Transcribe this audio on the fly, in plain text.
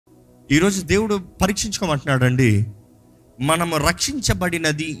ఈరోజు దేవుడు పరీక్షించుకోమంటున్నాడండి. మనము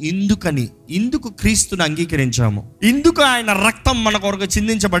రక్షించబడినది ఇందుకు క్రీస్తుని అంగీకరించాము, ఇందుకు ఆయన రక్తం మన కొరకు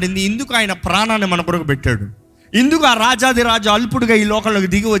చిందించబడింది, ఇందుకు ఆయన ప్రాణాన్ని మన కొరకు పెట్టాడు, ఇందుకు ఆ రాజాది రాజు అల్పుడుగా ఈ లోకంలోకి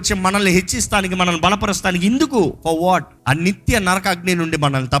దిగి వచ్చి మనల్ని హెచ్చిస్తానికి, మనల్ని బలపరుస్తానికి. ఇందుకు ఫర్ వాట్? ఆ నిత్య నరక అగ్ని నుండి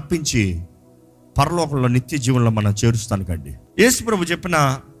మనల్ని తప్పించి పరలోకంలో నిత్య జీవనంలో మనం చేరుస్తానికండి. యేసు ప్రభు చెప్పిన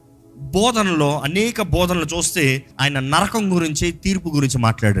బోధనలో, అనేక బోధనలు చూస్తే ఆయన నరకం గురించి, తీర్పు గురించి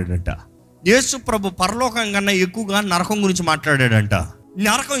మాట్లాడాడంట. యేసు ప్రభు పరలోకం కన్నా ఎక్కువగా నరకం గురించి మాట్లాడాడంట.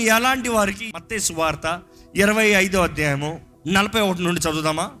 నరకం ఎలాంటి వారికి? మత్తయి సువార్త 25వ అధ్యాయము 41 నుండి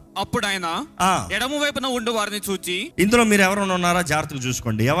చదువుదామా? అప్పుడు ఆయన ఎడమ వైపున ఉండు వారిని చూచి, ఇందులో మీరు ఎవరైనా ఉన్నారా? జాగ్రత్తగా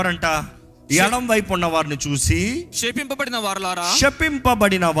చూసుకోండి. ఎవరంట? ఎడం వైపు ఉన్న వారిని చూసి, శపింపబడిన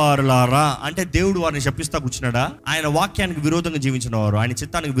వారులారా. అంటే దేవుడు వారిని శపిస్తా కూర్చున్నాడా? ఆయన వాక్యానికి విరోధంగా జీవించిన వారు, ఆయన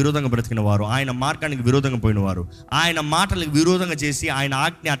చిత్తానికి విరోధంగా బ్రతికిన వారు, ఆయన మార్గానికి విరోధంగా పోయిన వారు, ఆయన మాటలకు విరోధంగా చేసి ఆయన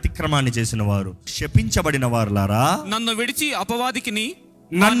ఆజ్ఞ అతిక్రమాన్ని చేసిన వారు, శపించబడిన వారులారా. నన్ను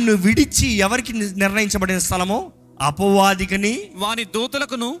విడిచి ఎవరికి నిర్ణయించబడిన స్థలము? అపవాదికని వాని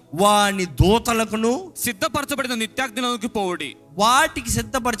దూతలకును సిద్ధపరచబడిన నిత్యాగ్నిలోకి పోవుడి. వాటికి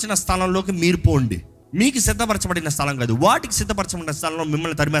సిద్ధపరిచిన స్థలంలోకి మీరు పోండి. మీకు సిద్ధపరచబడిన స్థలం కాదు, వాటికి సిద్ధపరచబడిన స్థలంలో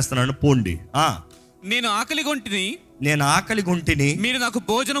మిమ్మల్ని తరిమేస్తున్నాను, పోండి. నేను ఆకలి గొంటిని మీరు నాకు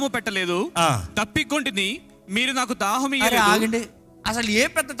భోజనము పెట్టలేదు, తప్పికొంటిని మీరు నాకు దాహం ఇయ్యలేదు. ఆగండి, అసలు ఏ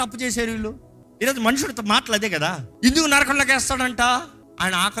పెద్ద తప్పు చేశారు వీళ్ళు? ఈరోజు మనుషుడితో మాట్లాదే కదా. ఇందుకు నరకంలోకి వేస్తాడంట.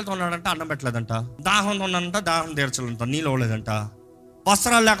 ఆయన ఆకలితో ఉన్నాడంట, అన్నం పెట్టలేదంట. దాహంతో ఉన్నాడంట, దాహం తీర్చలేదంట, నీళ్ళు ఇవ్వలేదంట.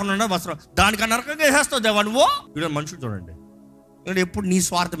 వస్త్రాలు లేకుండా వస్త్రం, దానికి నరకంగా వేసేస్తావు దేవా నువ్వు. ఈరోజు మనుషుడు చూడండి, ఎప్పుడు నీ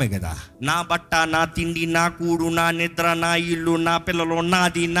స్వార్థమే కదా. నా బట్ట, నా తిండి, నా కూడు, నా నిద్ర, నా ఇల్లు, నా పిల్లలు,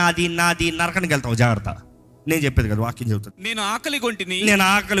 నాది నాది నాది. నరకానికి వెళ్తావు, జాగ్రత్త. నేను చెప్పేది కదా, వాక్యం చెబుతాను. నేను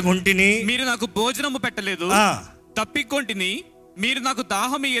ఆకలి గొంటిని మీరు నాకు భోజనము పెట్టలేదు, తప్పికొంటిని మీరు నాకు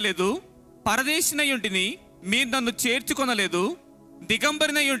దాహం ఇయ్యలేదు, పరదేశినయుంటిని మీరు నన్ను చేర్చుకొనలేదు,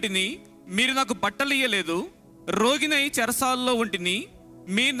 దిగంబరినయుంటిని మీరు నాకు బట్టలు ఇయ్యలేదు, రోగినై చెరసాలలో ఉంటిని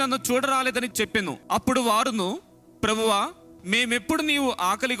మీరు నన్ను చూడరాలేదని చెప్పెను. అప్పుడు వారును, ప్రభువా, మేమెప్పుడు నీవు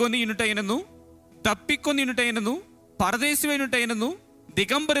ఆకలిగొని యునుటైనను, తప్పికొని యునుటైనను, పరదేశివైనటైనను,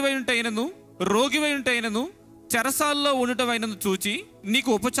 దిగంబరివైనటైనను, రోగివైనటైనను, చెరసాల్లో ఉండటమైనను చూచి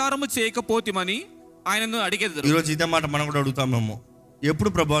నీకు ఉపచారము చేయకపోతిమని ఆయనను అడిగేది. ఈరోజు ఇదే మాట మనం కూడా అడుగుతామేమో. ఎప్పుడు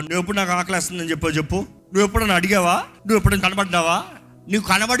ప్రభు నువ్వు ఎప్పుడు నాకు ఆకలి వేస్తుందని చెప్పు. నువ్వు ఎప్పుడైనా అడిగావా? నువ్వు ఎప్పుడైనా కనబడ్డావా? నువ్వు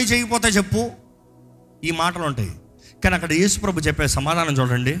కనబడి చేయకపోతే చెప్పు. ఈ మాటలు ఉంటాయి. కానీ అక్కడ యేసు ప్రభు చెప్పే సమాధానం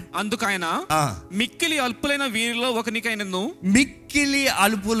చూడండి. అందుకు ఆయన, మిక్కిలి అల్పులైన వీరిలో ఒకనికైనను, మిక్కిలి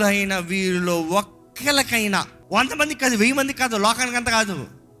అల్పులైన వీరిలో ఒక్కలకైనా, 100 మందికి కాదు, 1000 మందికి కాదు, లోకానికి అంత కాదు,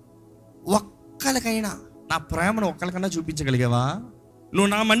 ఒక్కలకైనా నా ప్రేమను ఒక్కరికన్నా చూపించగలిగావా? నువ్వు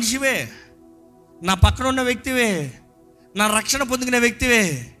నా మనిషివే, నా పక్కన ఉన్న వ్యక్తివే, నా రక్షణ పొందిన వ్యక్తివే,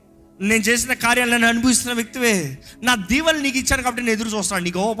 నేను చేసిన కార్యాలను అనుభవిస్తున్న వ్యక్తివే. నా దీవెనలు నీకు ఇచ్చాను కాబట్టి నేను ఎదురు చూస్తాను.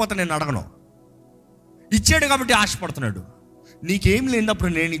 నీకు ఇవ్వకపోతే నేను అడగను. ఇచ్చాడు కాబట్టి ఆశపడుతున్నాడు. నీకేం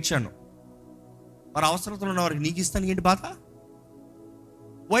లేనప్పుడు నేను ఇచ్చాను. మరి అవసరతలో ఉన్న వారికి నీకు ఇస్తాను ఏంటి బాధ?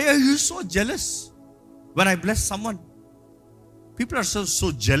 Why are you so jealous when I bless someone? People are so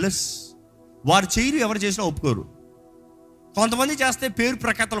jealous. వారు చేయరు, ఎవరు చేసినా ఒప్పుకోరు. కొంతమంది చేస్తే పేరు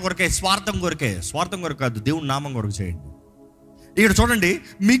ప్రఖ్యాతల కొరకే, స్వార్థం కొరకే. స్వార్థం కొరకు కాదు, దేవుని నామం కొరకు చేయండి. ఇక్కడ చూడండి,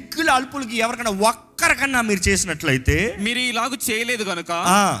 మిక్కిలి అల్పులకి ఎవరికైనా ఒక్కరికన్నా మీరు చేసినట్లయితే, మీరు ఇలాగ చేయలేదు కనుక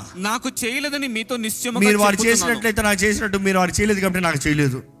నాకు చేయలేదని మీతో నిశ్చయముగా మీరు వారు చేసినట్లయితే నాకు చేసినట్టు, మీరు వారు చేయలేదు కాబట్టి నాకు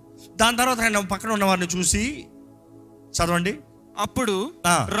చేయలేదు. దాని తర్వాత ఆయన పక్కన ఉన్న వారిని చూసి, చదవండి. అప్పుడు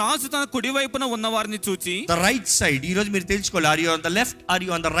రాజు తన కుడి వైపున ఉన్న వారిని చూచి, ద రైట్ సైడ్. ఈ రోజు మీరు తెలుసుకోవాలి, are you on the left, are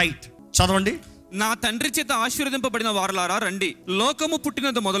you on the right? చదవండి. నా తండ్రి చేత ఆశీర్వదింపబడిన వారలారా రండి, లోకము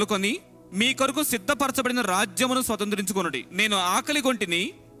పుట్టినది మొదలుకొని మీ కొరకు సిద్ధపరచబడిన రాజ్యమును స్వతంత్రించుకొనుడి. నేను ఆకలి కొంటిని,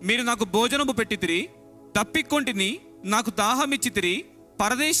 మీరు నాకు భోజనము పెట్టితిరి, తప్పికొంటిని, నాకు దాహమిచ్చితిరి,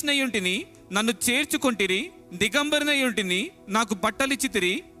 పరదేశినయుంటిని, నన్ను చేర్చుకొంటిరి, దిగంబరినయుంటిని, నాకు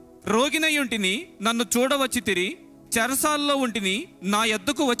బట్టలిచ్చితిరి, రోగినయుంటిని, నన్ను చూడవచ్చితిరి, చెరసాల్లో ఉంటిని, నా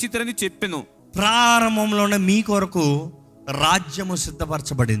యొద్దకు వచ్చితిరని చెప్పెను. ప్రారంభంలోనే మీ కొరకు రాజ్యము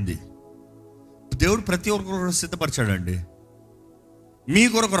సిద్ధపరచబడింది. దేవుడు ప్రతి ఒక్కరు సిద్ధపరచాడండి. మీ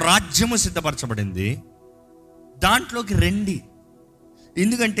కొరకు రాజ్యము సిద్ధపరచబడింది. దాంట్లోకి రండి.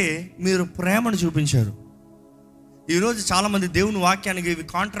 ఎందుకంటే మీరు ప్రేమను చూపించారు. ఈరోజు చాలామంది దేవుని వాక్యానికి ఇవి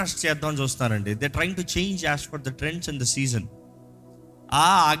కాంట్రాస్ట్ చేద్దామని చూస్తారండి. They trying to change as for the trends and the season. ఆ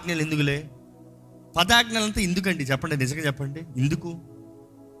ఆజ్ఞలు ఎందుకులే, 10 ఆజ్ఞలంతా ఎందుకండి చెప్పండి, నిజంగా చెప్పండి. ఎందుకు?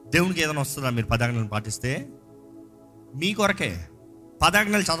 దేవునికి ఏదైనా వస్తుందా మీరు 10 ఆజ్ఞలను పాటిస్తే? మీ కొరకే 10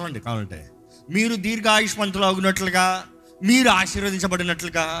 ఆజ్ఞలు చదవండి కావాలంటే. మీరు దీర్ఘాయుష్మంతులు అవునట్లుగా, మీరు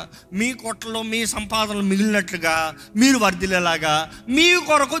ఆశీర్వదించబడినట్లుగా, మీ కొట్లలో మీ సంపాదనలు మిగిలినట్లుగా, మీరు వర్ధిల్లేలాగా మీ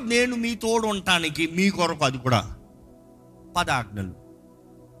కొరకు నేను మీ తోడు ఉండటానికి, మీ కొరకు అది కూడా 10 ఆజ్ఞలు.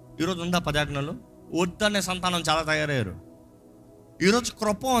 ఈరోజు ఉందా 10 ఆజ్ఞలు? వద్దనే సంతానం చాలా తయారయ్యారు. ఈరోజు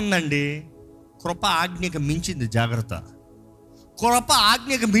కృప ఉందండి. కృప ఆజ్ఞకి మించింది, జాగ్రత్త. కృప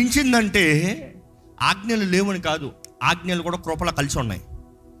ఆజ్ఞకి మించిందంటే ఆజ్ఞలు లేవని కాదు, ఆజ్ఞలు కూడా కృపలో కలిసి ఉన్నాయి,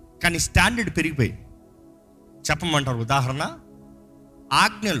 కానీ స్టాండర్డ్ పెరిగిపోయి. చెప్పమంటారు ఉదాహరణ,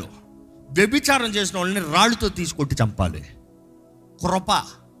 ఆజ్ఞలు వ్యభిచారం చేసిన వాళ్ళని రాళ్ళతో తీసుకొట్టి చంపాలి. కృప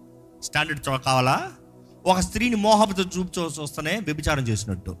స్టాండర్డ్ కావాలా? ఒక స్త్రీని మోహంతో చూస్తూనే వ్యభిచారం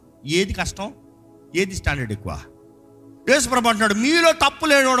చేసినట్టు. ఏది కష్టం, ఏది స్టాండర్డ్ ఎక్కువ? యేసుప్రభు అంటున్నాడు, మీలో తప్పు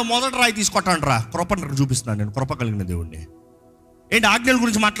లేనివాడు మొదటి రాయి తీసుకొట్టాను రా. కృప చూపిస్తున్నాను నేను, కృప కలిగిన దేవుణ్ణి. ఏంటి ఆజ్ఞల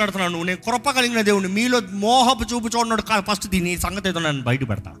గురించి మాట్లాడుతున్నాను? నేను కృప కలిగిన దేవుణ్ణి. మీలో మోహపు చూపు చూడన్నాడు ఫస్ట్ దీని సంగతి ఏదో నేను బయట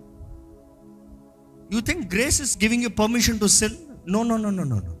పెడతా. You think grace is giving you permission to sin? No no no no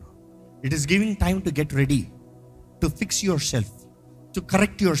no no. It is giving time to get ready, to fix your self, to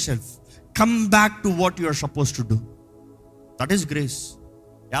correct your self, come back to what you are suppose to do. That is grace.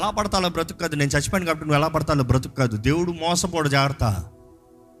 ఎలా పడతాలో బ్రతుకు కాదు. నేను చచ్చిపోయాను కాబట్టి నువ్వు ఎలా పడతాలో బ్రతుకు కాదు. దేవుడు మోసపోడు, జాగ్రత్త.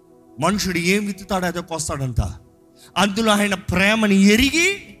 మనుషుడు ఏం విత్తుతాడో అదే కోస్తాడంట. అందులో ఆయన ప్రేమని ఎరిగి,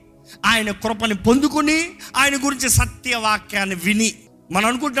 ఆయన కృపని పొందుకుని, ఆయన గురించి సత్యవాక్యాన్ని విని. మనం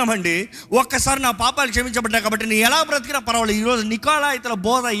అనుకుంటామండి, ఒక్కసారి నా పాపాలు క్షమించబడ్డా కాబట్టి నేను ఎలా బ్రతికినా పర్వాలేదు. ఈరోజు నికోలాయితల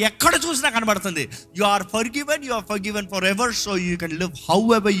బోధ ఎక్కడ చూసినా కనబడుతుంది. You are forgiven for ever, so you can live how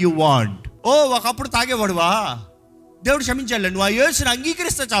ever you want. ఓ, ఒకప్పుడు తాగేవాడువా, దేవుడు క్షమించాలి. నువ్వు ఆ యేసుని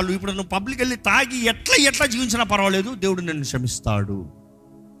అంగీకరిస్తే చాలు. ఇప్పుడు నువ్వు పబ్లిక్ వెళ్ళి తాగి ఎట్లా జీవించినా పర్వాలేదు, దేవుడు నిన్ను క్షమిస్తాడు.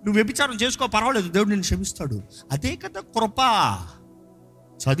 నువ్వు వ్యభిచారం చేసుకో, పర్వాలేదు, దేవుడు నిన్ను క్షమిస్తాడు. అదే కదా కృప.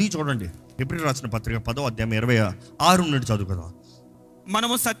 చదివి చూడండి, ఎబ్రియులకు రాసిన పత్రిక 10వ అధ్యాయం 26 నుండి చదువుకుందాం.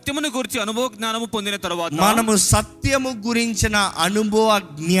 మనము సత్యమును గురించి అనుభవ జ్ఞానము పొందిన తర్వాత, మనము సత్యము గురించిన అనుభవ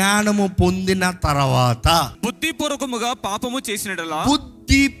జ్ఞానము పొందిన తర్వాత బుద్ధిపూర్వకముగా పాపము చేసినట్లా.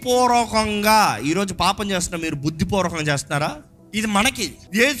 బుద్ధిపూర్వకంగా. ఈరోజు పాపం చేస్తున్నా, మీరు బుద్ధిపూర్వకంగా చేస్తున్నారా? ఇది మనకి.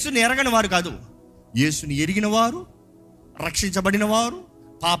 యేసుని ఎరగని వారు కాదు, యేసుని ఎరిగిన వారు, రక్షించబడిన వారు,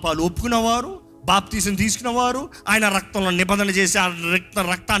 పాపాలు ఒప్పుకున్నవారు, బాప్తీసం తీసుకున్నవారు, ఆయన రక్తంలో నిబంధన చేసి ఆ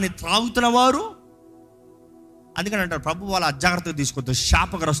రక్తాన్ని త్రాగుతున్నవారు. అందుకని అంటారు, ప్రభు వాళ్ళ అజాగ్రత్తగా తీసుకొస్తే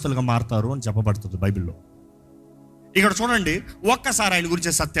శాపగ్రస్తులుగా మారుతారు అని చెప్పబడుతుంది బైబిల్లో. ఇక్కడ చూడండి, ఒక్కసారి ఆయన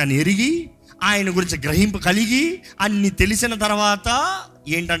గురించి సత్యాన్ని ఎరిగి, ఆయన గురించి గ్రహింపు కలిగి, అన్ని తెలిసిన తర్వాత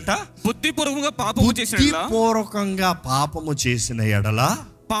ఏంటంట? బుద్ధిపూర్వకంగా పాపము చేసిన ఎడల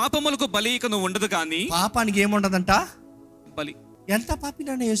పాపములకు బలి ఇక ఉండదు. కానీ పాపానికి ఏముండదంట? బలి. ఎంత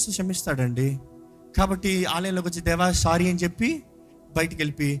పాపినైనా యేసు క్షమిస్తాడండి. కాబట్టి ఆలయంలోకి వచ్చి దేవా సారీ అని చెప్పి బయటికి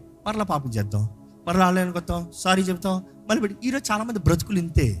వెళ్ళి మరలా పాపం చేద్దాం, మరలా ఆలయానికి వస్తాం, సారీ చెప్తాం, మళ్ళీ. ఈరోజు చాలామంది బ్రతుకులు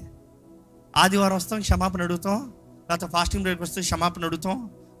ఇంతే. ఆదివారం వస్తాం, క్షమాపణ అడుగుతాం, లేకపోతే ఫాస్టింగ్ బ్రేక్ వస్తే క్షమాపణ అడుగుతాం,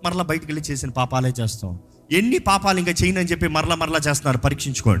 మరలా బయటికి వెళ్ళి చేసిన పాపాలే చేస్తాం. ఎన్ని పాపాలు ఇంకా చేయనని చెప్పి మరలా చేస్తున్నారు,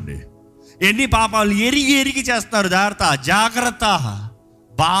 పరీక్షించుకోండి. ఎన్ని పాపాలు ఎరిగి చేస్తున్నారు. జాగ్రత్త.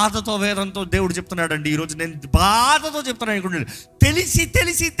 బాధతో, వేదంతో దేవుడు చెప్తున్నాడండి. ఈరోజు నేను బాధతో చెప్తున్నాను.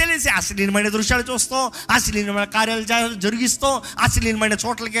 తెలిసి అశ్లీలమైన దృశ్యాలు చూస్తాం, అశ్లీలమైన కార్యాలు జరిగిస్తాం, అశ్లీలమైన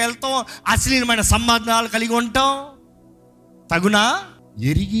చోట్లకి వెళ్తాం, అశ్లీలమైన సంబంధాలు కలిగి ఉంటాం. తగునా?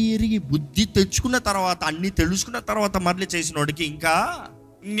 ఎరిగి బుద్ధి తెచ్చుకున్న తర్వాత, అన్ని తెలుసుకున్న తర్వాత మళ్ళీ చేసిన వాడికి ఇంకా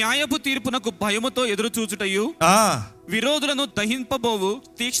న్యాయపు తీర్పునకు భయముతో ఎదురు చూచుటయు, విరోధులను దహింపబోవు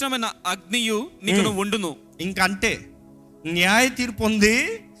తీక్ష్ణమైన అగ్నియు నీకు ఉండును. ఇంకంటే న్యాయ తీర్పు ఉంది,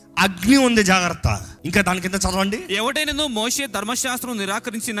 అగ్ని ఉంది, జాగ్రత్త. ఇంకా దాని కింద చదవండి. ఎవడైనా మోషే ధర్మశాస్త్రం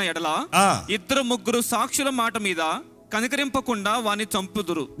నిరాకరించిన ఎడల 2-3 సాక్షుల మాట మీద కనికరింపకుండా వాని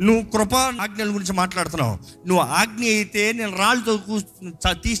చంపుదురు. నువ్వు కృప ఆజ్ఞల గురించి మాట్లాడుతున్నావు. నువ్వు ఆజ్ఞ అయితే నేను రాళ్ళతో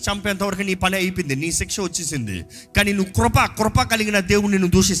తీసి చంపేంత వరకు నీ పని అయిపోయింది, నీ శిక్ష వచ్చేసింది. కానీ నువ్వు కృప కలిగిన దేవుణ్ణి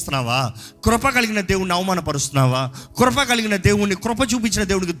నువ్వు దూషిస్తున్నావా? కృప కలిగిన దేవుణ్ణి అవమానపరుస్తున్నావా? కృప కలిగిన దేవుణ్ణి, కృప చూపించిన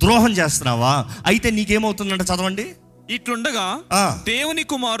దేవుడికి ద్రోహం చేస్తున్నావా? అయితే నీకేమవుతుందంటే చదవండి. ఇట్లుండగా దేవుని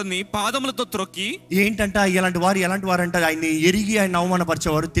కుమారుని పాదములతో త్రొక్కి. ఏంటంట ఎలాంటి వారు అంటే ఆయన్ని ఎరిగి ఆయన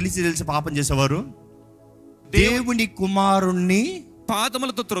అవమానపరిచేవారు, తెలిసి పాపం చేసేవారు. దేవుని కుమారుణ్ణి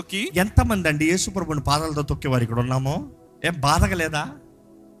పాదములతో త్రొక్కి. ఎంతమంది అండి యేసు ప్రభుని పాదాలతో తొక్కేవారు ఇక్కడ ఉన్నామో? ఏం బాధగా లేదా?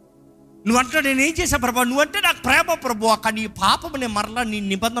 నువ్వంటే నేను ఏం చేశా ప్రభువా, నువ్వంటే నాకు ప్రేమ ప్రభువా, కానీ ఈ పాపం నేను మరలా నీ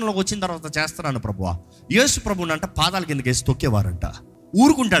నిబంధనలోకి వచ్చిన తర్వాత చేస్తున్నాను ప్రభువా. యేసు ప్రభుని అంట పాదాల కిందకి వేసి తొక్కేవారంట.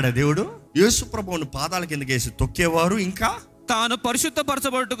 ఊరుకుంటాడా దేవుడు? యేసు ప్రభువుని పాదాల కిందకి వేసి తొక్కేవారు. ఇంకా తాను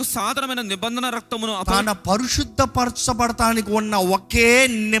పరిశుద్ధపరచబడుటకు సాధారణమైన నిబంధన రక్తమును, తాను పరిశుద్ధపరచబడటానికి ఉన్న ఒకే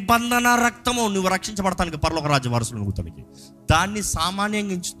నిబంధన రక్తము, నువ్వు రక్షించబడటానికి పరలోక రాజ్య వారసులు నువ్వుతానికి, దాన్ని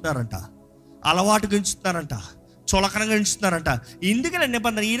సామాన్యంగా ఎంచుతున్నారంట, అలవాటుగా ఎంచుతున్నారంట, చులకనగా ఉంచుతున్నారంట. ఎందుకలే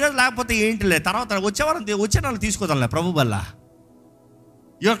నిబంధన, ఈరోజు లేకపోతే ఏంటిలే, తర్వాత వచ్చే వాళ్ళు తీసుకోదాంలే ప్రభు వల్ల.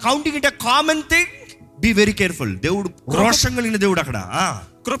 You're counting it a common thing. Be very careful. దేవుడు రోషం కలిగిన దేవుడు. అక్కడ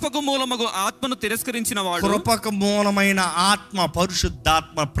కృపకు మూలమగు ఆత్మను తిరస్కరించిన వాడు, కృపకు మూలమైన ఆత్మ,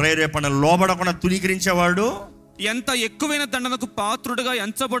 పరిశుద్ధాత్మ ప్రేరేపణ లోబడకుండా తునీకరించేవాడు ఎంత ఎక్కువైన దండనకు పాత్రుడుగా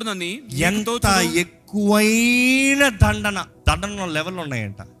ఎంచబడునని. ఎంత ఎక్కువైన దండన లెవెల్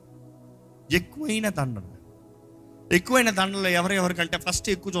ఉన్నాయంట. ఎక్కువైన దండనలో ఎవరికంటే ఫస్ట్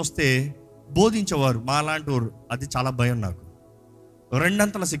ఎక్కువ చూస్తే బోధించేవారు మాలాంటి వారు, అది చాలా భయం నాకు. 2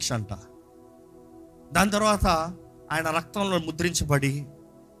 అంతల శిక్ష అంట. దాని తర్వాత ఆయన రక్తంలో ముద్రించబడి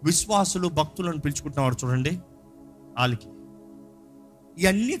విశ్వాసులు భక్తులను పిలుచుకుంటున్నవాడు చూడండి, వాళ్ళకి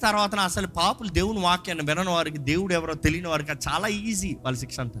ఇవన్నీ తర్వాత అసలు పాపులు దేవుని వాక్యాన్ని వినని వారికి, దేవుడు ఎవరో తెలియని వారికి చాలా ఈజీ వాళ్ళ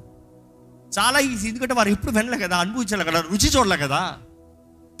శిక్ష అంట. చాలా ఈజీ. ఎందుకంటే వారు ఎప్పుడు వినలే కదా, అనుభవించలే కదా, రుచి చూడలే కదా.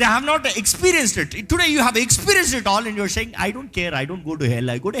 They have not experienced it. Today you have experienced it all and you're saying I don't care, I don't go to hell,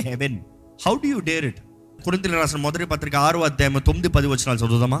 I go to heaven. How do you dare it? కొరింథీయులకు రాసిన మొదటి పత్రిక 6వ అధ్యాయం 9-10 వచనాలు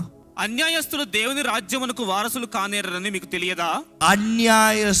చదువుదామా. అన్యాయస్తులు దేవుని రాజ్యమునకు వారసులు కానేరని మీకు తెలియదా?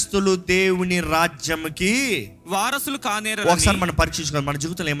 అన్యాయస్తులు దేవుని రాజ్యముకి వారసులు కానేరని. ఒకసారి మనం పరీక్షించుకోవాలి, మన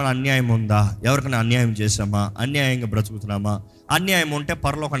జీవితంలో ఏమైనా అన్యాయం ఉందా? ఎవరికైనా అన్యాయం చేసామా? అన్యాయంగా బ్రతుకుతున్నామా? అన్యాయం ఉంటే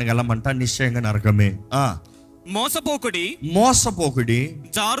పరలోకానికి వెళ్ళమంట, నిశ్చయంగా నరకమే. మోసపోకుడి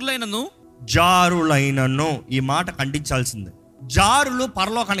జారులైనను. ఈ మాట ఖండించాల్సిందే. జారులు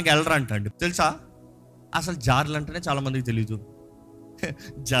పరలోకానికి వెళ్ళరంటండి. తెలుసా? అసలు జారులు అంటేనే చాలా మందికి తెలియదు.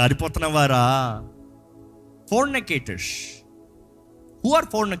 జారిపోతున్న వారా? ఫోర్నికేటర్స్. Who are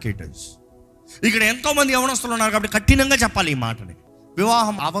ఫోర్నికేటర్స్? ఇక్కడ ఎంతో మంది యవనస్తులు ఉన్నారు కాబట్టి కఠినంగా చెప్పాలి ఈ మాటని.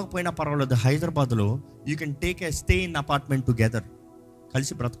 వివాహం అవ్వకపోయినా పర్వాలేదు, హైదరాబాద్లో you can take a stay in apartment together.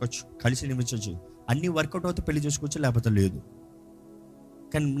 కలిసి బ్రతకొచ్చు, కలిసి నివసించవచ్చు, అన్ని వర్కౌట్ అవుతే పెళ్లి చేసుకోవచ్చు, లేకపోతే లేదు.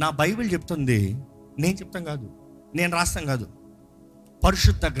 కానీ నా బైబిల్ చెప్తుంది, నేను చెప్తాం కాదు, నేను రాస్తాం కాదు,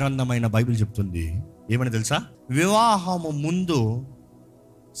 పరిశుద్ధ గ్రంథమైన బైబిల్ చెప్తుంది. ఏమని తెలుసా? వివాహము ముందు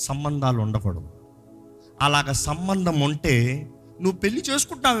సంబంధాలు ఉండకూడదు. అలాగ సంబంధం ఉంటే నువ్వు పెళ్లి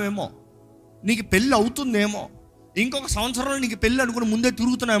చేసుకుంటావేమో, నీకు పెళ్ళి అవుతుందేమో, ఇంకొక సంవత్సరంలో నీకు పెళ్ళి అనుకుని ముందే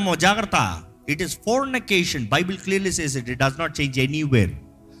తిరుగుతున్నావేమో, జాగ్రత్త. It is fornication. Bible clearly says it does not change anywhere.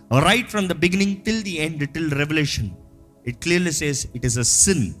 Right from the beginning till the end, till revolution, it clearly says it is a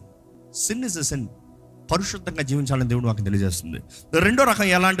sin. Sin is a sin. పరిశుద్ధంగా జీవించాలని దేవుడు మాకు తెలియజేస్తుంది. రెండో రకం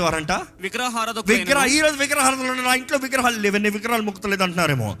ఎలాంటి వారంట? ఈరోజు విగ్రహారాధన, నా ఇంట్లో విగ్రహాలు లేవన్నీ, విగ్రహాలు ముక్తలేదు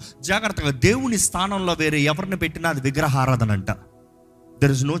అంటున్నారేమో. జాగ్రత్తగా, దేవుని స్థానంలో వేరే ఎవరిని పెట్టినా అది విగ్రహారాధన అంట.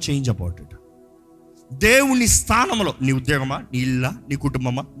 There is no change about it. దేవుని స్థానంలో నీ ఉద్యోగమా, నీ ఇల్లా, నీ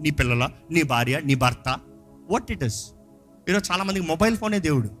కుటుంబమా, నీ పిల్లల, నీ భార్య, నీ భర్త, వాట్ ఇట్ ఇస్. ఈరోజు చాలా మందికి మొబైల్ ఫోనే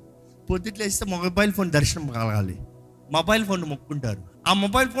దేవుడు. పొద్దుట్లో ఇస్తే మొబైల్ ఫోన్ దర్శనం కలగాలి, మొబైల్ ఫోన్ మొక్కుంటారు. ఆ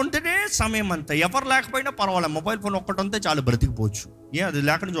మొబైల్ ఫోన్తోనే సమయం అంతా. ఎవరు లేకపోయినా పర్వాలేదు, మొబైల్ ఫోన్ ఒక్కటంతే చాలు, బ్రతికిపోవచ్చు. అది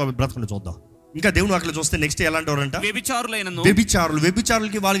లేకుండా బ్రతకుండా చూద్దాం. ఇంకా దేవుని అక్కడ చూస్తే నెక్స్ట్ ఎలాంటి వారంట?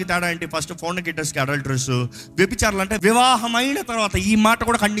 వ్యభిచారులకి వాళ్ళకి తేడా ఏంటి? ఫస్ట్ ఫోర్నికేటర్స్కి అడల్టర్స్. వ్యభిచారులు అంటే వివాహమైన తర్వాత. ఈ మాట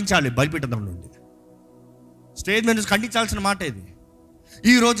కూడా ఖండించాలి బలిపీఠం నుండి, స్టేజ్ మీద ఖండించాల్సిన మాట ఇది.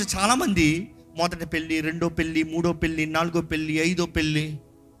 ఈరోజు చాలామంది మొదటి పెళ్ళి, రెండో పెళ్ళి, మూడో పెళ్ళి, నాలుగో పెళ్ళి, ఐదో పెళ్ళి,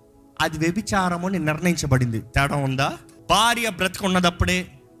 అది వ్యభిచారము అని నిర్ణయించబడింది. తేడా ఉందా? భార్య బ్రతికి ఉన్నదప్పుడే,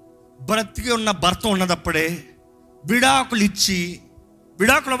 బ్రతికి ఉన్న భర్త ఉన్నదప్పుడే విడాకులు ఇచ్చి,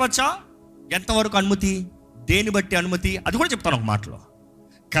 విడాకులు అవ్వచ్చా? ఎంతవరకు అనుమతి, దేని బట్టి అనుమతి, అది కూడా చెప్తాను ఒక మాటలో.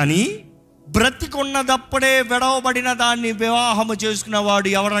 కానీ బ్రతికి ఉన్నదప్పుడే విడవబడిన దాన్ని వివాహము చేసుకున్నవాడు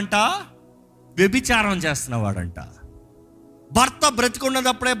ఎవరంట? వ్యభిచారం చేస్తున్నవాడంట. భర్త బ్రతికి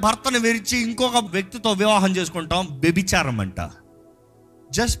ఉన్నదప్పుడే భర్తను విరిచి ఇంకొక వ్యక్తితో వివాహం చేసుకుంటాం, వ్యభిచారం అంట.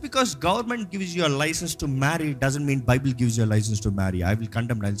 Just because government gives you a license to marry doesn't mean Bible gives you a license to marry. I will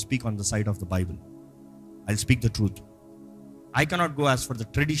condemn, I'll speak on the side of the Bible. I'll speak the truth. I cannot go as for the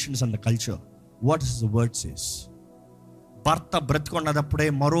traditions and the culture. What does the word says? భర్త బ్రతికున్నదప్పుడే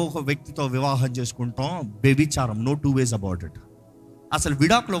మరొక వ్యక్తితో వివాహం చేసుకుంటాం, వ్యభిచారం. No two ways about it. అసలు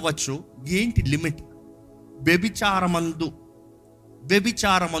విడాకులు అవ్వచ్చు, ఏంటి limit? వ్యభిచారమందు,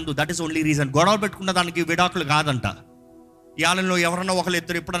 that is only reason. గొడవలు పెట్టుకున్న దానికి విడాకులు కాదంట. ఈ ఆలయంలో ఎవరన్నా ఒకళ్ళు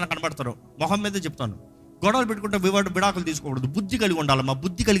ఇద్దరు ఎప్పుడన్నా కనబడతారో, మొహం మీద చెప్తాను, గొడవలు పెట్టుకుంటే విడాకులు తీసుకోకూడదు. బుద్ధి కలిగి ఉండాలి. మా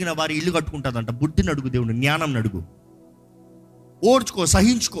బుద్ధి కలిగిన వారి ఇల్లు కట్టుకుంటుందంట. బుద్ధిని అడుగు, దేవుని జ్ఞానం అడుగు, ఓర్చుకో,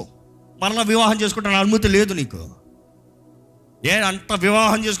 సహించుకో. మరలా వివాహం చేసుకుంటే అనుమతి లేదు నీకు. అంత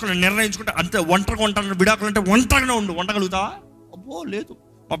వివాహం చేసుకుంటే నిర్ణయించుకుంటే అంతే. ఒంటరిగా ఉంటాను, విడాకులు అంటే ఒంటరిగానే ఉండు. ఉండగలుగుతావా? అబ్బో లేదు,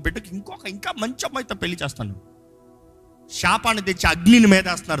 మా బిడ్డకి ఇంకా మంచి అమ్మాయితో పెళ్లి చేస్తాను. శాపాన్ని తెచ్చి అగ్నిని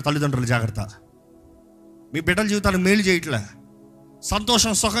మేదేస్తున్నారు తల్లిదండ్రులు. జాగ్రత్త, మీ బిడ్డల జీవితానికి మేలు చేయట్లే.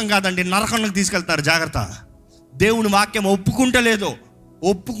 సంతోషం సుఖం కాదండి, నరకంలోకి తీసుకెళ్తారు. జాగ్రత్త. దేవుని వాక్యం ఒప్పుకుంటలేదు.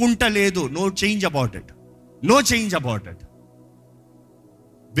 No change about it. No change about it.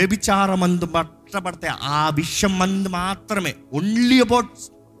 వ్యభిచారమందు పట్టబడితే ఆ విషయం మందు మాత్రమే, ఓన్లీ అబౌట్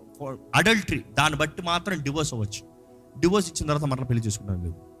అడల్టరీ, దాన్ని బట్టి మాత్రం డివోర్స్ అవ్వచ్చు. డివోర్స్ ఇచ్చిన తర్వాత మరలా పెళ్లి చేసుకుంటాను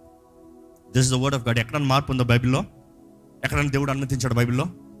లేదు. This is the word of God. ఎక్కడైనా మార్పు ఉందో బైబిల్లో? ఎక్కడైనా దేవుడు అనుమతించాడు బైబిల్లో?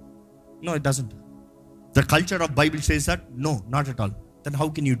 No, it doesn't. The culture of Bible says that no, not at all. Then how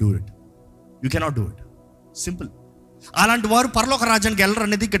can you do it? You cannot do it. Simple. అలాంటి వారు పరలోక రాజ్యానికి వెళ్ళరు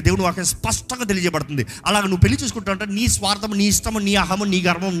అనేది ఇక్కడ దేవుని వాక్యం స్పష్టంగా తెలియజేయబడుతుంది. అలాగ నువ్వు పెళ్లి చూసుకుంటా అంటే నీ స్వార్థము, నీ ఇష్టము, నీ అహము, నీ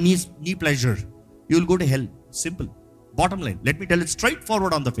గర్వం, నీ pleasure, you will go to hell. Simple. Bottom line. Let me tell it straight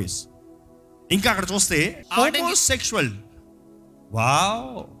forward on the face. ఇంకా అక్కడ చూస్తే homosexual.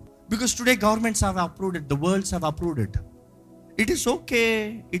 Wow. Because today governments have approved it, the world's have approved it. It is okay,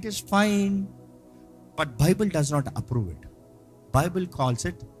 it is fine, but Bible does not approve it. Bible calls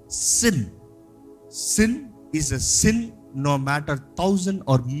it sin. Sin is a sin, no matter 1,000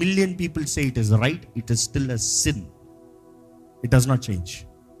 or million people say it is right, it is still a sin. It does not change.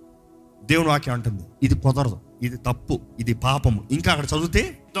 దేవుని వాక్యం అంటుంది ఇది కుదరదు, ఇది తప్పు, ఇది పాపము. ఇంకా అక్కడ చదివితే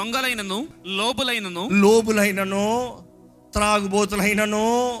దొంగలైనను, లోబులైనను, త్రాగుబోతులైనను,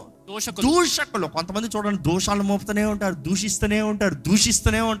 దూషకులు. కొంతమంది చూడండి, దోషాలు మోపుతూనే ఉంటారు, దూషిస్తూనే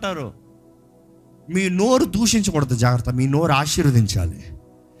ఉంటారు. మీ నోరు దూషించకూడదు, జాగ్రత్త. మీ నోరు ఆశీర్వదించాలి.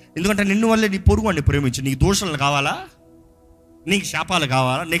 ఎందుకంటే నిన్ను వల్లే నీ పొరుగు వాడిని ప్రేమించు. నీకు దోషాలు కావాలా? నీకు శాపాలు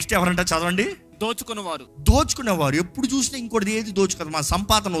కావాలా? నెక్స్ట్ ఎవరంటే చదవండి, దోచుకునేవారు. ఎప్పుడు చూసినా ఇంకోటి ఏది దోచుకోదు. మా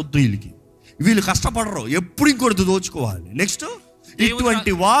సంపాదన వద్దు వీళ్ళకి, వీళ్ళు కష్టపడరు, ఎప్పుడు ఇంకోటి దోచుకోవాలి. నెక్స్ట్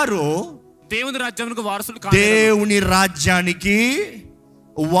ఇటువంటి వారు దేవుని రాజ్యానికి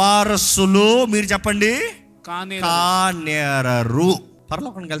వారసులు. మీరు చెప్పండి, కానేరరు.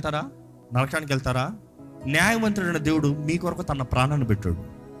 పరలోకానికి వెళ్తారా? నరకానికి వెళ్తారా? న్యాయవంతుడైన దేవుడు మీ కొరకు తన ప్రాణాన్ని పెట్టాడు,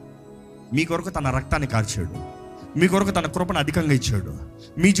 మీ కొరకు తన రక్తాన్ని కార్చాడు, మీ కొరకు తన కృపను అధికంగా ఇచ్చాడు,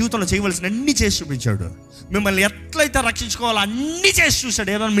 మీ జీవితంలో చేయవలసిన అన్ని చేసి చూపించాడు. మిమ్మల్ని ఎట్లయితే రక్షించుకోవాలో అన్ని చేసి చూశాడు.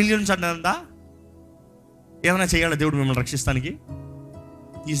 ఏదైనా మిలియన్స్ అందా? ఏదైనా చేయాలి దేవుడు మిమ్మల్ని రక్షిస్తానికి?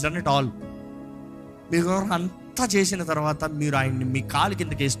 Is done it all. మీ కొరకు అంతా చేసిన తర్వాత మీరు ఆయన్ని మీ కాలు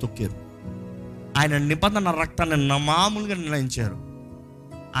కిందకి వేసి తొక్కారు. ఆయన నిబంధన రక్తాన్ని మామూలుగా నిర్ణయించారు,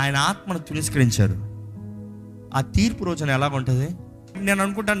 ఆయన ఆత్మను తిరస్కరించారు. ఆ తీర్పు రోజున ఎలాగుంటుంది? నేను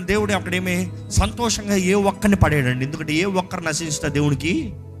అనుకుంటాను దేవుడు అక్కడేమీ సంతోషంగా ఏ ఒక్కరిని పడేయడండి. ఎందుకంటే ఏ ఒక్కరు నశించితే దేవునికి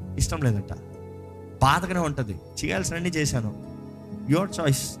ఇష్టం లేదంట. బాధగానే ఉంటుంది. చేయాల్సినవన్నీ చేశాను, యువర్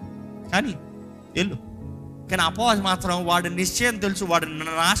చాయిస్, కానీ వెళ్ళు. కానీ అపవాది మాత్రం వాడి నిశ్చయం తెలుసు, వాడి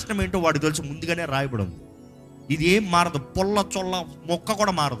నాశనం ఏంటో వాడికి తెలుసు, ముందుగానే రాయబడి ఉంది. ఇది ఏం మారదు, పొల్ల చొల్ల మొక్క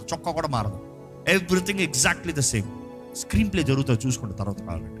కూడా మారదు, చొక్క కూడా మారదు. Everything exactly the same. Screen play జరుగుతుంది, చూసుకుంటే తర్వాత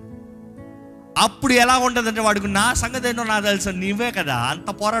కావాలంటే. అప్పుడు ఎలా ఉంటుందంటే వాడికి నా సంగతి ఏంటో నాకు తెలుసు, నీవే కదా అంత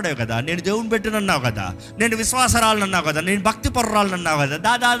పోరాడావు కదా, నేను దేవుని పెట్టినన్నావు కదా, నేను విశ్వాసరాలను అన్నావు కదా, నేను భక్తి పరురాలను అన్నావు కదా,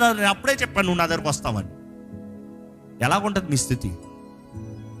 దాదా నేను అప్పుడే చెప్పాను నువ్వు నా దగ్గరకు వస్తావని. ఎలాగుంటుంది మీ స్థితి?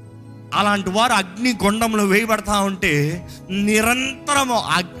 అలాంటి వారు అగ్ని గుండంలో వేయబడతా ఉంటే నిరంతరము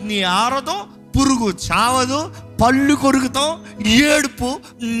అగ్ని ఆరదు, పురుగు చావదు, పళ్ళు కొరుకుతాం, ఏడుపు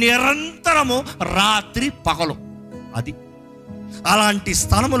నిరంతరము రాత్రి పగలు. అది అలాంటి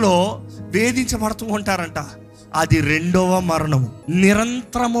స్థలములో వేధించబడుతూ ఉంటారంట. అది రెండవ మరణము.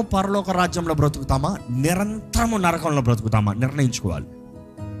 నిరంతరము పరలోక రాజ్యంలో బ్రతుకుతామా, నిరంతరము నరకంలో బ్రతుకుతామా నిర్ణయించుకోవాలి.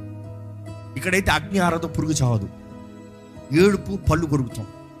 ఇక్కడైతే అగ్ని ఆరదు, పురుగు చావదు, ఏడుపు, పళ్ళు కొరుకుతాం,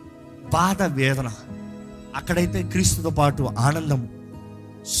 బాధ, వేదన. అక్కడైతే క్రీస్తుతో పాటు ఆనందము,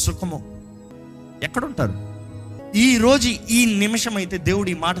 సుఖము. ఎక్కడుంటారు? ఈ రోజు ఈ నిమిషం అయితే దేవుడు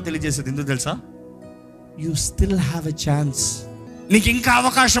ఈ మాట తెలియజేసేది ఎందుకు తెలుసా? You still have a chance. నీకు ఇంకా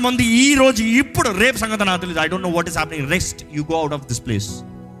అవకాశం ఉంది. ఈ రోజు, ఇప్పుడు. రేపు సంగతి నాకు తెలియదు. I don't know what is happening. Rest, you go out of this place.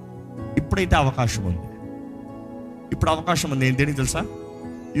 ఇప్పుడైతే అవకాశం ఉంది. ఇప్పుడు అవకాశం ఉంది. ఏంటని తెలుసా?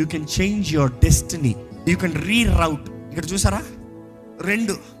 You can change your destiny, you can reroute. ఇక్కడ చూసారా,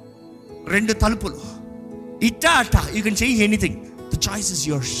 రెండు తలుపులు, ఇట్టా అట్టా. You can change anything. The choice is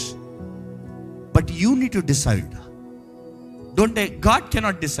yours, but you need to decide. Don't take, God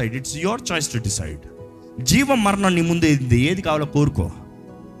cannot decide, it's your choice to decide. జీవం మరణం నీ ముందే ఉంది. ఏది కావాలో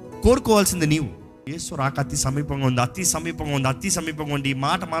కోరుకోవాల్సింది నీవు. యేసు రాక అతి సమీపంగా ఉంది, అతి సమీపంగా ఉంది. ఈ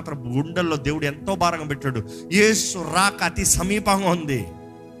మాట మాత్రం గుండెల్లో దేవుడు ఎంతో భారంగా పెట్టాడు. యేసు రాక అతి సమీపంగా ఉంది.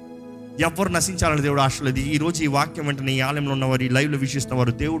 ఎవరు నశించాలని దేవుడు ఆశ లేదు. ఈ రోజు ఈ వాక్యం వెంటనే ఈ ఆలయంలో ఉన్నవారు, ఈ లైవ్లో వీక్షిస్తున్న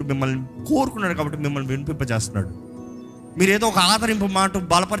వారు, దేవుడు మిమ్మల్ని కోరుకున్నాడు కాబట్టి మిమ్మల్ని వినిపింపజేస్తున్నాడు. మీరు ఏదో ఒక ఆదరింపు మాట,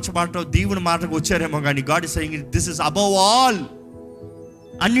 బలపరిచే మాట, దీవుని మాటకు వచ్చారేమో, కానీ God is saying this is above all.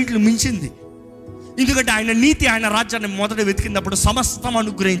 అన్నింటిని మించింది. ఎందుకంటే ఆయన నీతి, ఆయన రాజ్యాన్ని మొదట వెతికినప్పుడు సమస్తం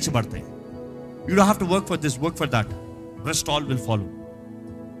అనుగ్రహించబడతాయి. You don't have to work for this, work for that. Rest all will follow.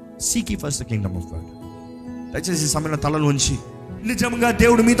 Seek ye first the kingdom of God. దయచేసి ఈ సమయంలో తలలు ఉంచి నిజంగా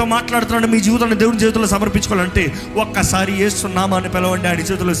దేవుడు మీతో మాట్లాడుతున్నాడు, మీ జీవితాన్ని దేవుని చేతుల్లో సమర్పించుకోవాలంటే ఒక్కసారి యేసు నామాన్ని పిలవండి, ఆయన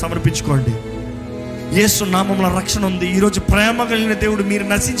చేతుల్లో సమర్పించుకోండి. యేసు నామంలో రక్షణ ఉంది. ఈరోజు ప్రేమ కలిగిన దేవుడు, మీరు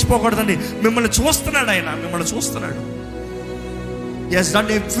నశించిపోకూడదండి. మిమ్మల్ని చూస్తున్నాడు, ఆయన మిమ్మల్ని చూస్తున్నాడు. He has done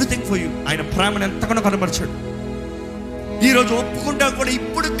everything for you. ఆయన ప్రేమను ఎంతగానో కనబరిచాడు. ఈరోజు ఒప్పుకుంటా కూడా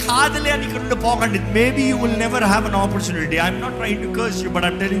ఇప్పుడు కాదులే అని ఇక్కడ పోకండి. Maybe you will never have an opportunity. I'm not trying to curse you, but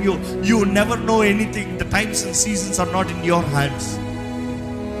I'm telling you, you never know anything. The times and seasons are not in your hands.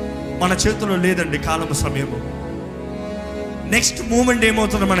 మన చేతుల్లో లేదండి కాలము, సమయము. నెక్స్ట్ మూమెంట్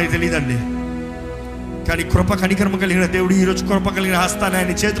ఏమవుతుందో మనకి తెలియదండి. కానీ కృప కనికరమ కలిగిన దేవుడు ఈరోజు కృప కలిగిన హస్తాన్ని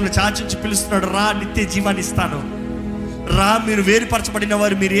ఆయన చేతుల్లో చాచించి పిలుస్తున్నాడు. రా, నిత్య జీవాన్ని ఇస్తాను. రా, మీరు వేరుపరచబడిన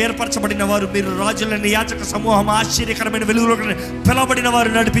వారు, మీరు ఏర్పరచబడిన వారు, మీరు రాజులని యాచక సమూహం, ఆశ్చర్యకరమైన వెలుగులో పిలవబడిన వారు,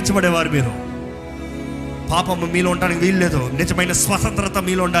 నడిపించబడేవారు. మీరు పాపము మీలో ఉండడానికి వీల్లేదు. నిజమైన స్వతంత్రత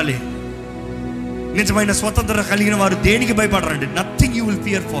మీలో ఉండాలి. నిజమైన స్వతంత్రత కలిగిన వారు దేనికి భయపడరండి. Nothing you will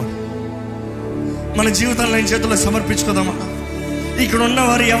fear for. మన జీవితాలను ఆయన చేతుల్లో సమర్పించుకుందామా? ఇక్కడ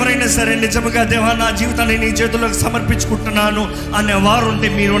ఉన్నవారు ఎవరైనా సరే నిజంగా దేవా నా జీవితాన్ని నీ చేతుల్లోకి సమర్పించుకుంటున్నాను అనే వారు ఉంటే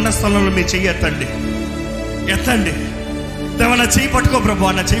మీరున్న స్థలంలో మీ చెయ్యి ఎత్తండి, ఎత్తండి. దేవా నా చెయ్యి పట్టుకో ప్రభు,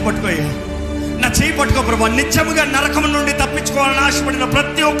 నా చెయ్యి పట్టుకోయ్యా, నా చెయ్యి పట్టుకో ప్రభు. నిజంగా నరకం నుండి తప్పించుకోవాలని ఆశపడిన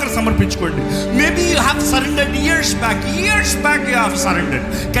ప్రతి ఒక్కరు సమర్పించుకోండి. Maybe you have surrendered years back you have surrendered.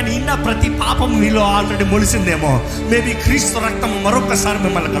 కానీ ఇన్న ప్రతి పాపం మీలో ఆల్రెడీ మొలిసిందేమో. మేబీ క్రీస్తు రక్తం మరొకసారి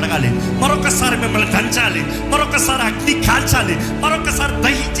మిమ్మల్ని కడగాలి, మరొకసారి మిమ్మల్ని దంచాలి, మరొకసారి అగ్ని కాల్చాలి, మరొకసారి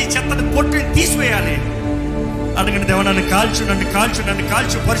దహించి చెత్తని పొట్టుని తీసివేయాలి. అడగండి, దేవా నన్ను కాల్చు, నన్ను కాల్చు, నన్ను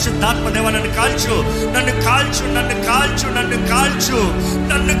కాల్చు. పరిశుద్ధాత్మ దేవా నన్ను కాల్చు, నన్ను కాల్చు, నన్ను కాల్చు, నన్ను కాల్చు,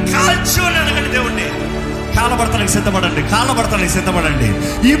 నన్ను కాల్చు అని అడగండి దేవుణ్ణి. కాలబడతానికి సిద్ధపడండి, కాలబడతానికి సిద్ధపడండి.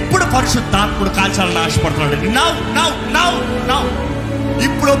 ఇప్పుడు పరిశుద్ధాత్ముడు కాల్చాలని ఆశపడుతున్నాడు. నౌ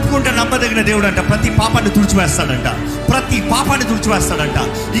ఇప్పుడు ఒప్పుకుంటే నమ్మదగిన దేవుడు అంట. ప్రతి పాపాన్ని తుడిచివేస్తాడంట, ప్రతి పాపాన్ని తుడిచివేస్తాడంట.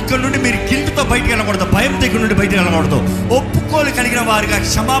 ఇక్కడ నుండి మీరు గిల్ట్తో బయటికి వెళ్ళకూడదు, భయంతో ఇక్కడ నుండి బయటికి వెళ్ళకూడదు. ఒప్పుకోలు కలిగిన వారుగా,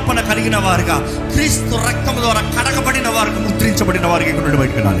 క్షమాపణ కలిగిన వారుగా, క్రీస్తు రక్తం ద్వారా కడగబడిన వారికి, ముద్రించబడిన వారికి ఇక్కడ నుండి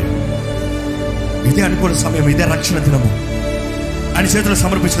బయటికి వెళ్ళాలి. ఇదే అనుకోని సమయం, ఇదే రక్షణ దినము. ఆయన చేతులు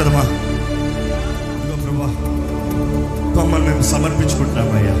సమర్పించుకదమ్మా. ఇదిగో ప్రభా, మమ్మల్ని మేము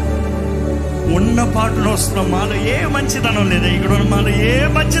సమర్పించుకుంటున్నామయ్యా. ఉన్న పాటలో వస్తున్న మాలో ఏ మంచితనం లేదా, ఇక్కడ ఉన్న మాలో ఏ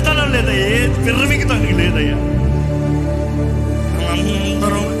మంచితనం లేదా, ఏ విర్రమిగితం లేదయ్యా.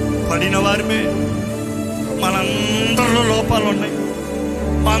 మనందరం పడిన వారిమే, మనందరిలో లోపాలు ఉన్నాయి,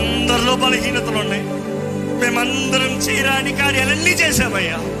 అందరిలో బలహీనతలు ఉన్నాయి. మేమందరం చేయరాని కార్యాలన్నీ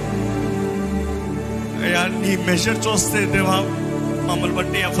చేశామయ్యా. అయ్యా నీ మెజర్ చూస్తే దేవా మమ్మల్ని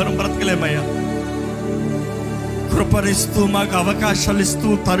బట్టి ఎవరం బ్రతకలేమయ్యా. కృపనిస్తూ, మాకు అవకాశాలు ఇస్తూ,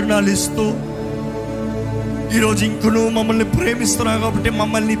 తరుణాలు ఇస్తూ, ఈరోజు ఇంక నువ్వు మమ్మల్ని ప్రేమిస్తున్నావు కాబట్టి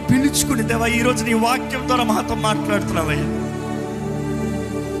మమ్మల్ని పిలుచుకుని దేవా ఈరోజు నీ వాక్యం ద్వారా మాతో మాట్లాడుతున్నావయ్యా.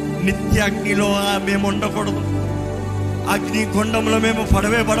 నిత్య అగ్నిలో మేము ఉండకూడదు, అగ్ని కొండంలో మేము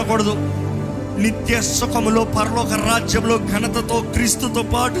పడకూడదు. నిత్య సుఖములో, పరలోక రాజ్యంలో ఘనతతో క్రీస్తుతో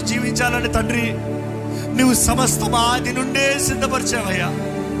పాటు జీవించాలని తండ్రి నువ్వు సమస్తం ఆది నుండే సిద్ధపరిచావయ్యా.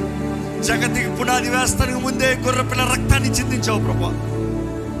 జగతికి పునాది వేస్తానికి ముందే గొర్రెపిల్ల రక్తాన్ని చిందించావు ప్రభా.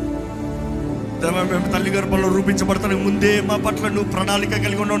 మేము తల్లి గర్భంలో రూపించబడతానికి ముందే మా పట్ల నువ్వు ప్రణాళిక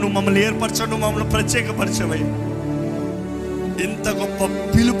కలిగి ఉన్నావు. నువ్వు మమ్మల్ని ఏర్పరచావు, నువ్వు మమ్మల్ని ప్రత్యేకపరిచావయ్యా. ఇంత గొప్ప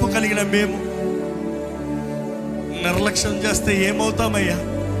పిలుపు కలిగిన మేము నిర్లక్ష్యం చేస్తే ఏమవుతామయ్యా?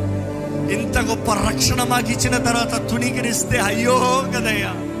 ఇంత గొప్ప రక్షణ మాకు ఇచ్చిన తర్వాత తుణీకరిస్తే అయ్యో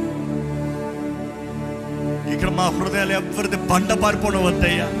కదయ్యా. ఇక్కడ మా హృదయాలు ఎవరిది బండ పారిపోవడం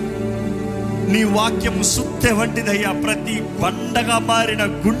వద్దయ్యా. నీ వాక్యము సుత్తె వంటిదయ్యా. ప్రతి బండగా మారిన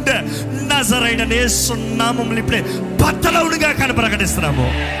గుండె నజరైన యేసు నామములో ఇప్పుడే బద్దలవుడుగా కానీ ప్రకటిస్తున్నాము.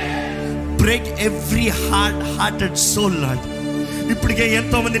 Break every hearted soul lord. ఇప్పటికే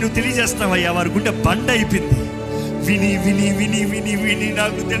ఎంతో మంది నువ్వు తెలియజేస్తున్నావయ్యా, వారి గుండె బండ అయిపోయింది. విని విని విని విని విని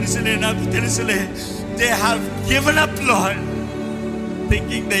నాకు తెలుసులే they have given up lord,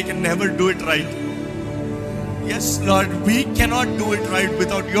 thinking they can never do it right. Yes Lord, we cannot do it right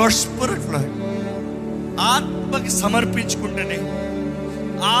without your spirit Lord. ఆత్మకి సమర్పించుకుంటేనే,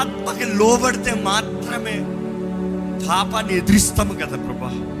 ఆత్మకి లోబడితే మాత్రమే పాపాన్ని ఎదిరిస్తాము కదా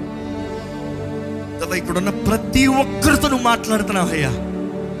ప్రభా. ఇక్కడ ఉన్న ప్రతి ఒక్కరితో నువ్వు మాట్లాడుతున్నావు అయ్యా.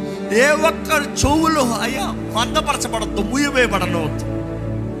 ఏ ఒక్కరు చెవులు అయ్యా మందపరచబడద్దు, మూయవేయబడనవద్దు.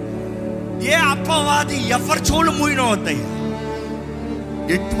 ఏ అపవాది ఎవరి చెవులు మూయనవద్దయ్యా.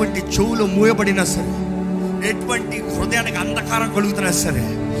 ఎటువంటి చెవులు మూయబడినా సరే, ఎటువంటి హృదయానికి అంధకారం కలుగుతున్నా సరే,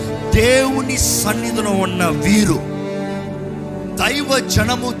 దేవుని సన్నిధిలో ఉన్న వీరు, దైవ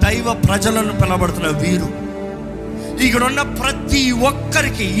జనము, దైవ ప్రజలను పిలబడుతున్న వీరు, ఇక్కడ ఉన్న ప్రతి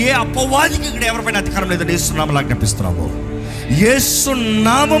ఒక్కరికి, ఏ అపవాదికి ఇక్కడ ఎవరిపైన అధికారం లేదని యేసునామములో ఆజ్ఞాపిస్తున్నాము. యేసు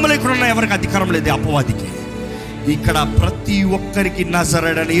నామములో ఇక్కడ ఉన్న ఎవరికి అధికారం లేదు, అపవాదికి. ఇక్కడ ప్రతి ఒక్కరికి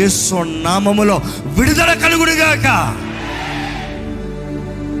నజరేయుడైన యేసు నామములో విడుదల కలుగునుగాక.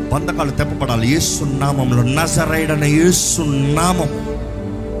 బంధకాలు తెప్పబడాలి యేసు నామములో. నజరేయుడైన యేసు నామం,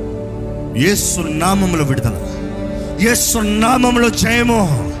 యేసు నామములో విడుదల, యేసు నామములో జయము.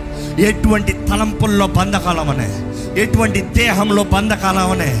 ఎటువంటి తలంపుల్లో బంధకాలమనే, ఎటువంటి దేహంలో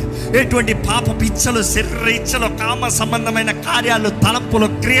బంధకాలమనే, ఎటువంటి పాప ఇచ్చలు, శరీర ఇచ్చలు, కామ సంబంధమైన కార్యాలు, తలంపులు,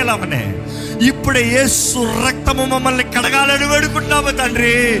 క్రియలమనే ఇప్పుడే యేసు రక్తము మమ్మల్ని కడగాలని వేడుకుంటున్నాము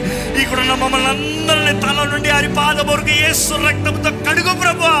తండ్రి. ఇక్కడున్న మమ్మల్ని అందరినీ తల నుండి అరిపాద వరకు యేసు రక్తంతో కడుగు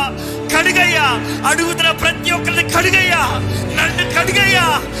ప్రభువా. కడుగయ్యా, అడుగుతున్న ప్రతి ఒక్కరిని కడుగయ్యా, నన్ను కడుగయ్యా.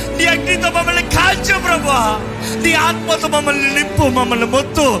 నీ అగ్నితో మమ్మల్ని కాల్చు ప్రభువా. నీ ఆత్మతో మమ్మల్ని నింపు, మమ్మల్ని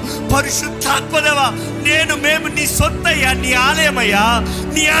మొత్తు. పరిశుద్ధాత్మదేవా, మేము నీ సొత్తయ్యా, నీ ఆలయమయ్యా.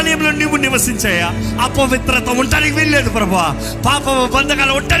 నీ ఆలయంలో నువ్వు నివసించయ్యా. అపవిత్రత ఉండడానికి వీల్లేదు ప్రభువా. పాప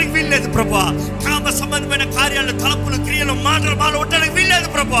బంధకాలు ఉండడానికి వీల్లేదు ప్రభువా. కామ సంబంధమైన కార్యాలు, తలపులు, క్రియలు, మాటలు మాలో ఉండడానికి వీల్లేదు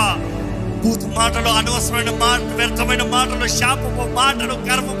ప్రభువా. భూత మాటలు, అనవసరమైన మాటలు, వ్యర్థమైన మాటలు, శాపపు మాటలు,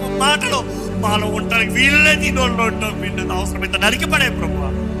 గర్వపు మాటలు మాలో ఉండడానికి వీల్లేదు. ఈ నోళ్ళు ఉండడం వీళ్ళది అవసరమైతే నరికిపడే ప్రభువా.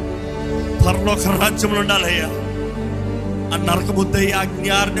 పరలోక రాజ్యంలో ఉండాలయ్యా. ఆ నరకబుద్దయ్యా,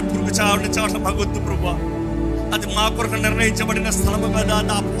 అజ్ఞాన్ని, పురుగు చావని చావట మాకొద్దు ప్రభువా. అది మా కొరకు నిర్ణయించబడిన స్థలము కదా.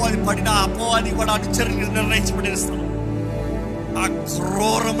 అది అపవాది పడిన అపవాది కూడా అనుచరులకు నిర్ణయించబడిన స్థలం. ఆ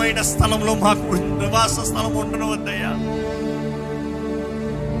క్రూరమైన స్థలంలో మాకు నివాస స్థలం ఉండను వద్దయ్యా.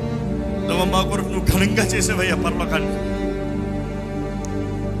 మా కొరకు నువ్వు ఘనంగా చేసేవయ్యా పరలోకాన్ని.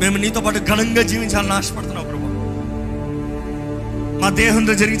 మేము నీతో పాటు ఘనంగా జీవించాలని ఆశపడుతున్నావు ప్రభు. మా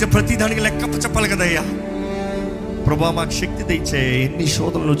దేహంలో జరిగించే ప్రతి దానికి లెక్క చెప్పాలి కదయ్యా ప్రభా. మాకు శక్తి దయచే. ఎన్ని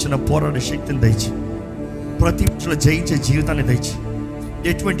శోధనలు వచ్చినా పోరాడే శక్తిని దయచి, ప్రతి ఇంట్లో జయించే జీవితాన్ని దయచి.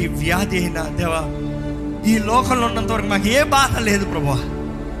 ఎటువంటి వ్యాధి అయినా దేవా, ఈ లోకంలో ఉన్నంత వరకు మాకు ఏ బాధ లేదు ప్రభా.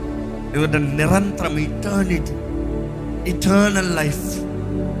 నిరంతరం ఇటర్నల్ లైఫ్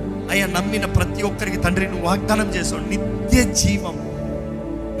అయ్యా. నమ్మిన ప్రతి ఒక్కరికి తండ్రి నువ్వు వాగ్దానం చేసావు నిత్య జీవము.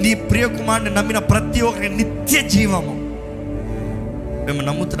 నీ ప్రియ కుమారుని నమ్మిన ప్రతి ఒక్కరికి నిత్య జీవము మేము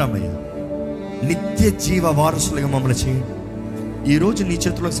నమ్ముతున్నామయ్యా. నిత్య జీవ వారసులుగా మమ్మల్ని చేయండి. ఈరోజు నీ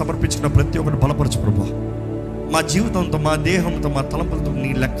చేతులకు సమర్పించుకున్న ప్రతి ఒక్కరిని బలపరచు ప్రభా. మా జీవితంతో, మా దేహంతో, మా తలంపులతో నీ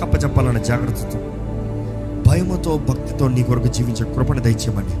లెక్కప్ప చెప్పాలనే జాగ్రత్తతో, భయముతో, భక్తితో నీ కొరకు జీవించే కృపను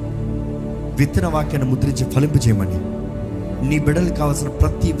దయచేయమని, విత్తన వాక్యాన్ని ముద్రించి ఫలింపు చేయమని, నీ బిడ్డలకు కావాల్సిన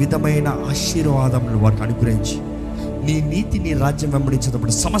ప్రతి విధమైన ఆశీర్వాదములు వారికి అనుగ్రహించి, నీ నీతి, నీ రాజ్యం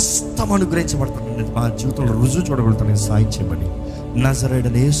వెంబడించేటప్పుడు సమస్తం అనుగ్రహించబడతాను. మా జీవితంలో రుజువు చూడగలుగుతాను. సాయం చేయమని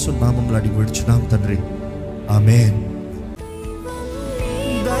నజరేయుడైన యేసు నామములో అడిగి వేడుచున్నాం తండ్రి. ఆమేన్.